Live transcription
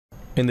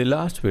In the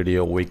last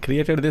video we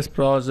created this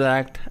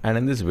project, and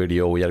in this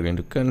video we are going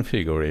to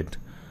configure it.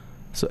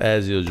 So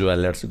as usual,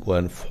 let's go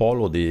and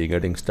follow the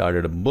getting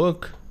started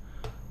book.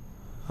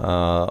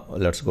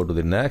 Let's go to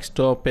the next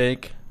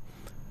topic.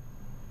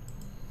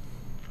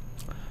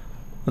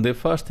 The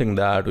first thing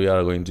that we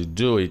are going to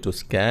do is to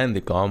scan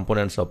the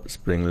components of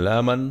Spring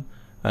Lemon,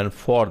 and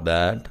for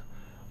that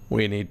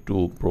we need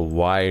to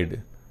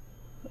provide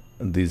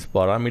this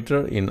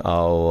parameter in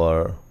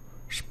our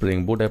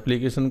Spring Boot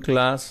application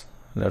class.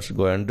 Let's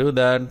go and do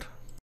that.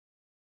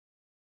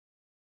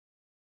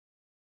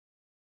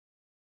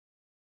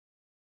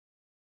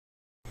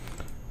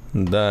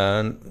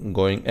 Then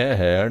going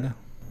ahead,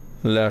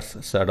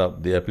 let's set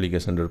up the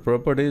application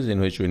properties, in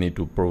which we need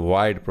to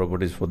provide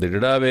properties for the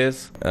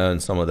database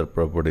and some other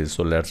properties.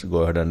 So let's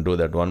go ahead and do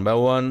that one by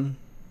one.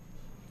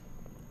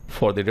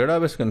 For the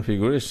database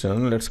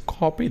configuration, let's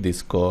copy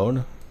this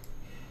code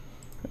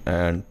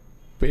and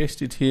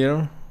paste it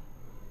here.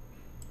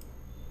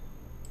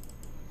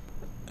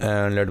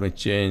 And let me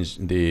change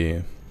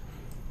the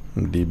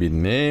DB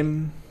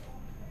name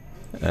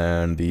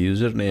and the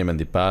username and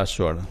the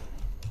password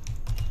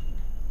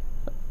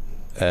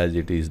as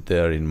it is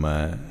there in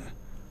my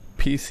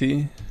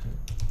PC.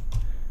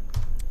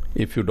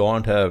 If you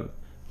don't have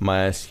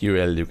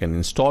MySQL, you can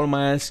install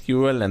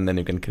MySQL and then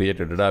you can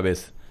create a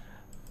database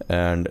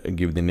and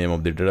give the name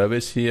of the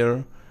database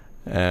here,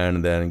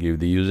 and then give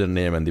the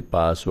username and the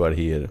password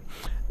here.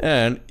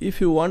 And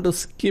if you want to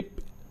skip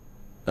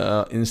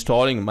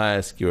installing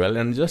MySQL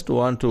and just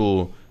want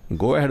to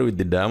go ahead with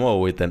the demo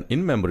with an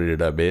in-memory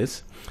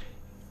database,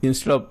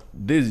 instead of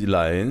these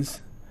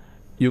lines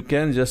you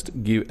can just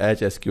give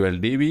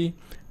HSQLDB,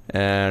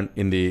 and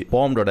in the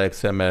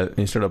form.xml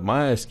instead of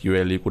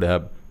MySQL you could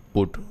have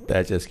put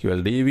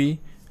HSQLDB,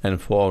 and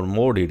for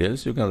more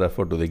details you can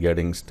refer to the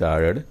getting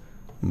started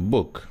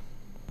book.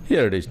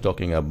 Here it is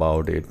talking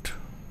about it.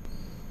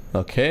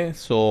 Okay,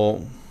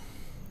 so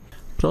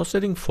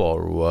proceeding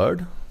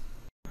forward,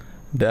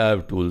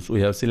 DevTools. We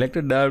have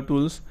selected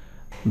DevTools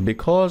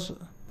because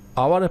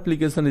our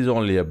application is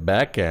only a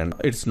backend,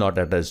 it's not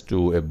attached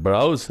to a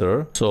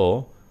browser.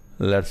 So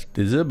let's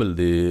disable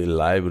the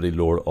library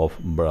load of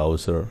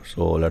browser.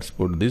 So let's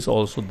put this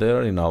also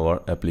there in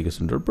our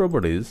application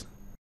properties.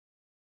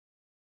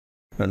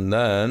 And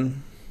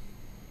then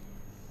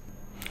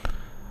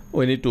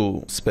we need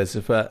to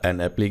specify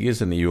an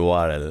application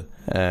URL,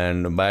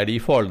 and by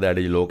default that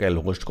is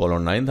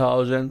localhost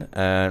 9000,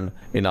 and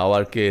in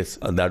our case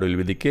that will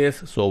be the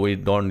case, so we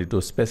don't need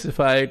to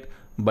specify it.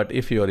 But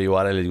if your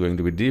URL is going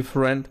to be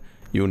different,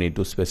 you need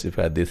to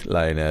specify this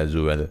line as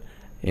well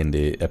in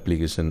the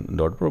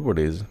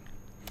application.properties.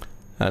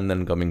 And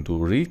then coming to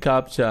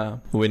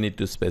reCAPTCHA, we need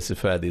to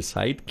specify the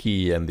site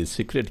key and the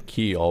secret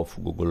key of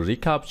Google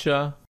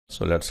reCAPTCHA.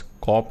 So let's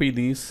copy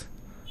this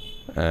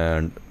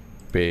and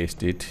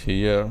paste it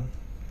here.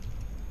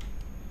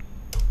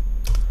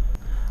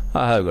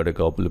 I have got a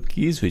couple of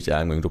keys which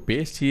I'm going to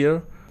paste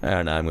here,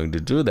 and I'm going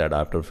to do that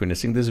after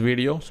finishing this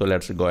video. So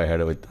let's go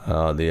ahead with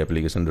the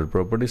application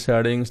property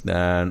settings.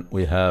 Then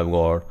we have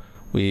got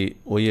we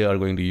are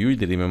going to use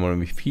the remember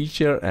me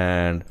feature,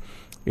 and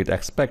it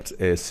expects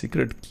a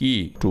secret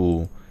key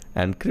to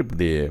encrypt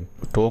the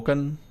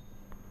token.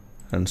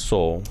 And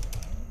so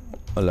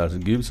let's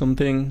give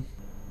something,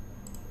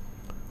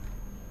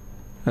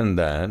 and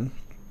then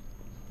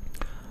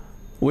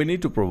we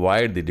need to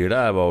provide the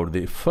data about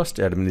the first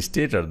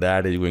administrator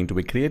that is going to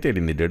be created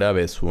in the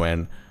database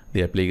when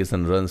the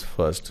application runs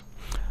first.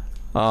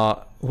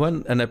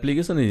 When an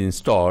application is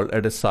installed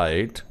at a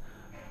site,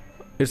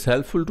 it's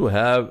helpful to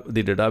have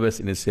the database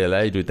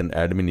initialized with an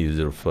admin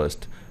user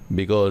first,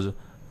 because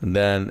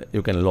then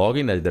you can log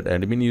in as that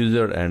admin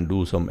user and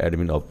do some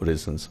admin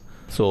operations.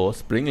 So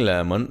Spring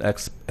Lemon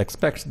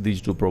expects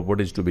these two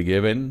properties to be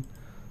given.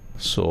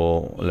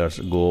 So let's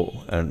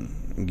go and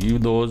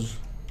give those.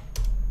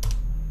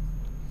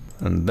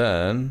 And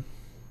then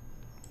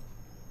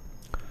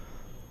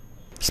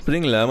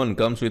Spring Lemon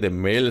comes with a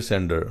mail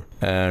sender,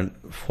 and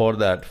for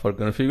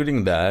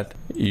configuring that,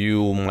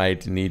 you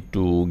might need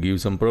to give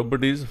some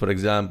properties. For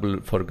example,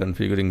 for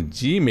configuring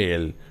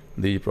Gmail,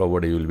 the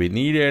property will be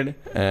needed,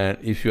 and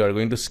if you are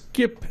going to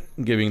skip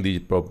giving these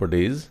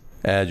properties,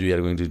 as we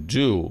are going to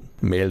do,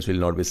 mails will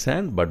not be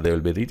sent, but they will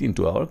be written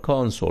to our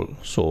console.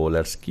 So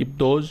let's skip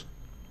those.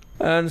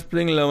 And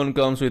Spring Lemon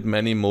comes with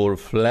many more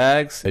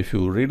flags. If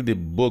you read the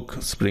book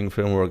Spring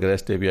Framework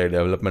REST API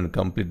Development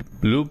Complete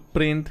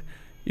Blueprint,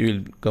 you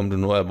will come to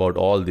know about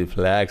all the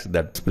flags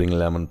that Spring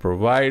Lemon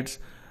provides.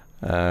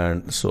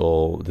 And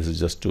so this is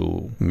just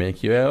to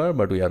make you aware,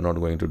 but we are not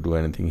going to do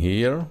anything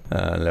here.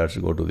 And let's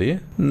go to the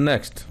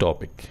next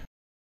topic.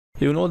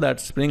 You know that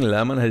Spring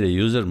Lemon has a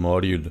user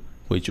module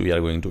which we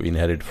are going to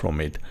inherit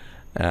from it,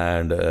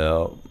 and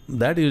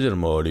that user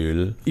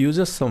module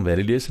uses some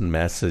validation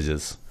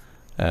messages,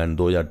 and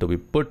those are to be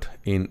put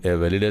in a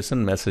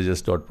validation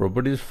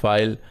messages.properties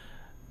file,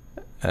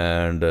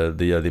 and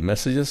these are the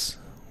messages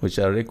which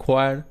are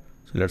required.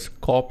 So let's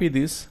copy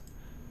this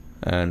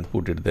and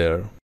put it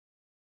there.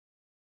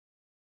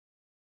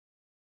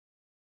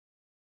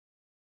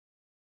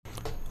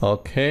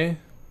 Okay,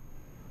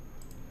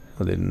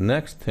 the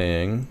next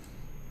thing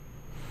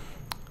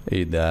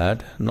is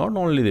that not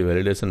only the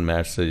validation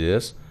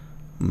messages,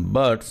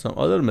 but some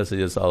other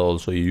messages are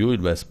also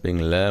used by Spring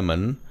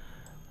Lemon,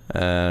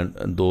 and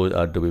those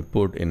are to be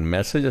put in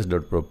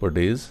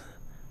messages.properties,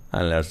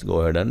 and let's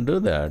go ahead and do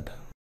that.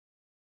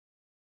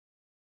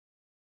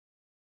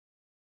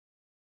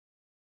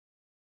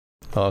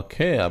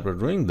 Okay, after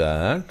doing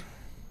that,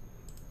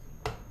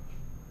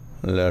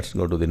 let's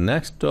go to the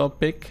next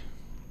topic.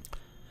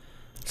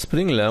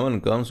 Spring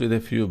Lemon comes with a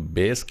few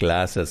base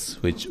classes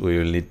which we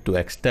will need to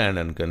extend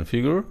and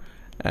configure,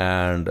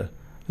 and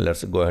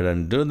let's go ahead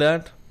and do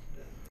that.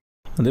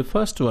 The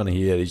first one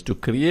here is to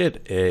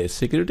create a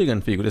security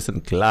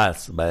configuration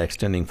class by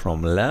extending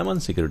from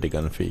Lemon security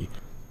config.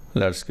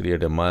 Let's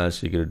create a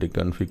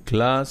MySecurityConfig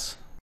class.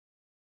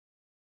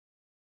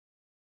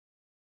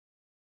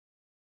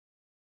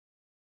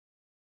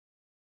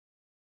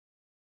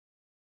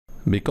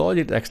 Because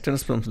it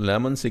extends from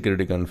Lemon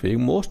security config,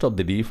 most of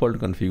the default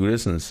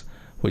configurations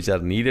which are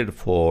needed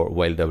for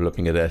while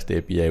developing a REST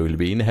API will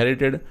be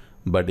inherited.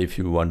 But if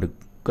you want to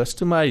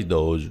customize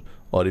those,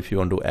 or if you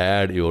want to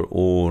add your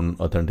own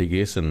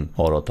authentication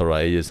or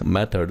authorization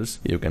methods,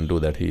 you can do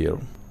that here.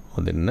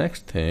 The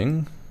next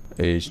thing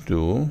is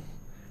to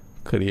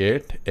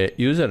create a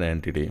user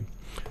entity.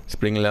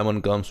 Spring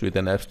Lemon comes with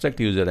an abstract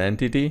user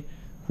entity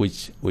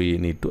which we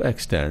need to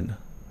extend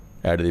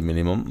at the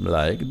minimum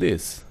like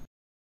this.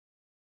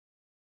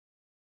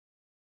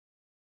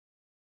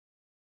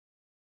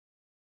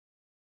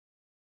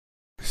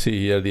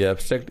 See here, the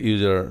abstract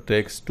user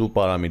takes two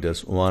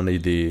parameters. One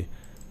is the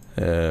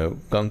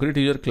concrete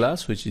user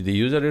class, which is the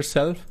user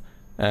itself,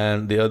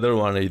 and the other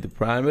one is the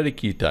primary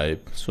key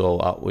type.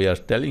 So we are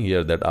telling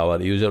here that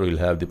our user will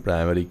have the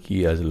primary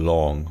key as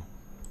long.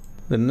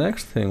 The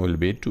next thing will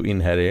be to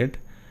inherit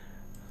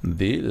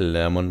the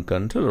Lemon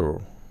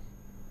controller.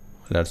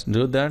 Let's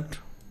do that.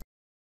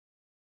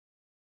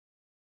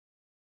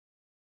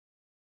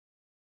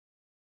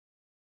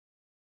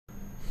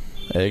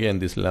 Again,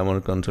 this Lemon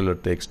controller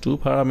takes two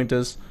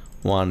parameters.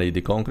 One is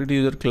the concrete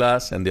user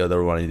class, and the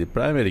other one is the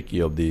primary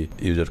key of the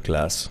user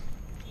class.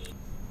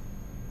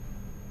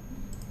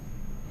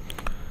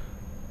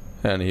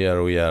 And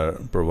here we are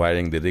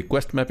providing the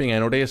request mapping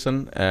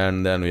annotation,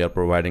 and then we are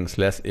providing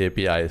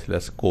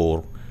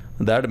 /API/core.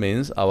 That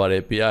means our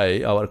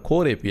API, our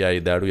core API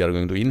that we are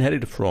going to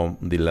inherit from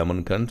the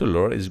Lemon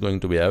controller is going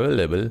to be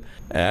available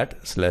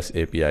at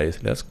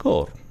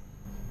 /API/core.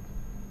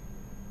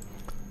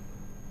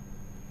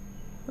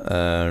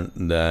 And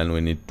then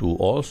we need to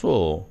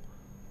also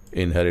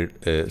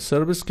inherit a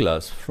service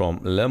class from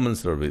Lemon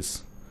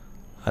service.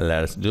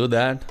 Let's do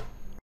that.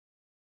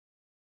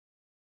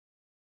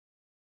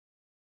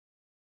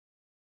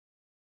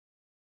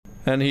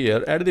 And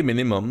here at the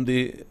minimum,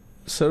 the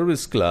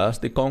service class,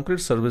 the concrete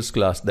service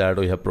class that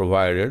we have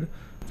provided,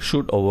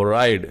 should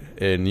override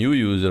a new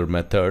user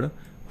method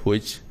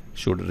which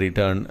should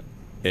return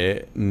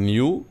a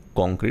new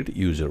concrete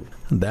user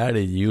that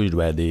is used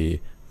by the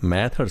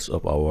methods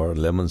of our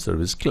Lemon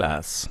service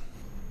class.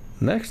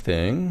 Next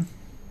thing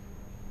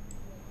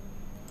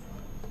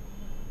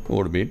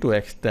would be to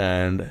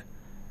extend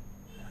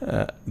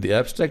the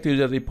abstract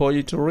user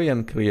repository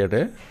and create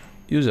a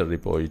user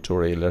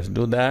repository. Let's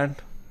do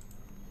that.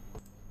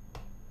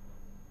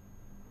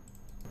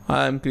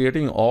 I am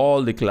creating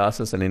all the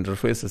classes and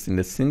interfaces in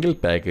a single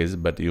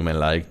package, but you may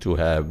like to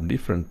have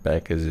different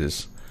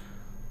packages.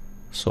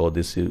 So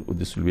this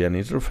will be an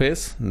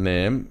interface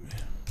name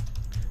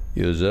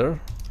user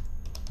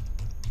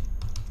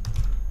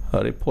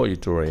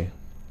repository.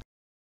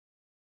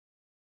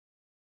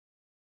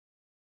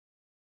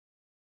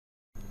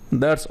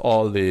 That's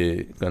all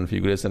the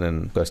configuration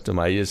and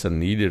customization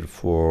needed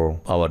for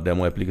our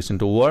demo application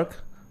to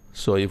work.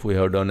 So if we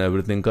have done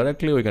everything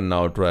correctly, we can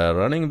now try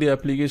running the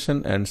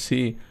application and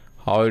see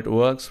how it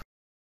works.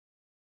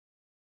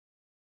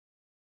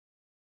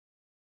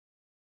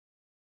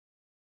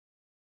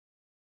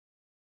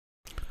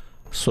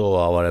 So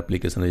our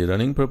application is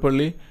running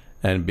properly,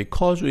 and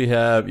because we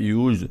have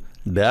used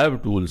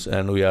dev tools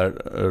and we are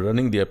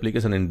running the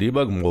application in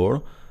debug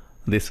mode,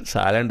 this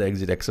silent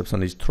exit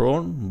exception is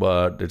thrown,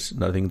 but it's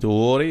nothing to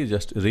worry.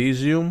 Just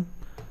resume,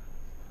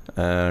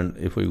 and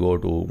if we go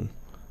to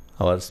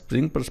our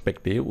Spring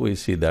perspective, we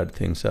see that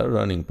things are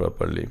running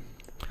properly.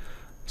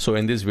 So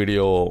in this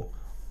video,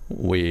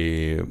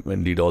 we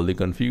did all the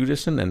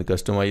configuration and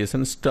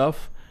customization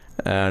stuff,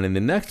 and in the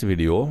next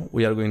video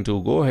we are going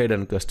to go ahead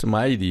and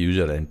customize the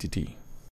user entity.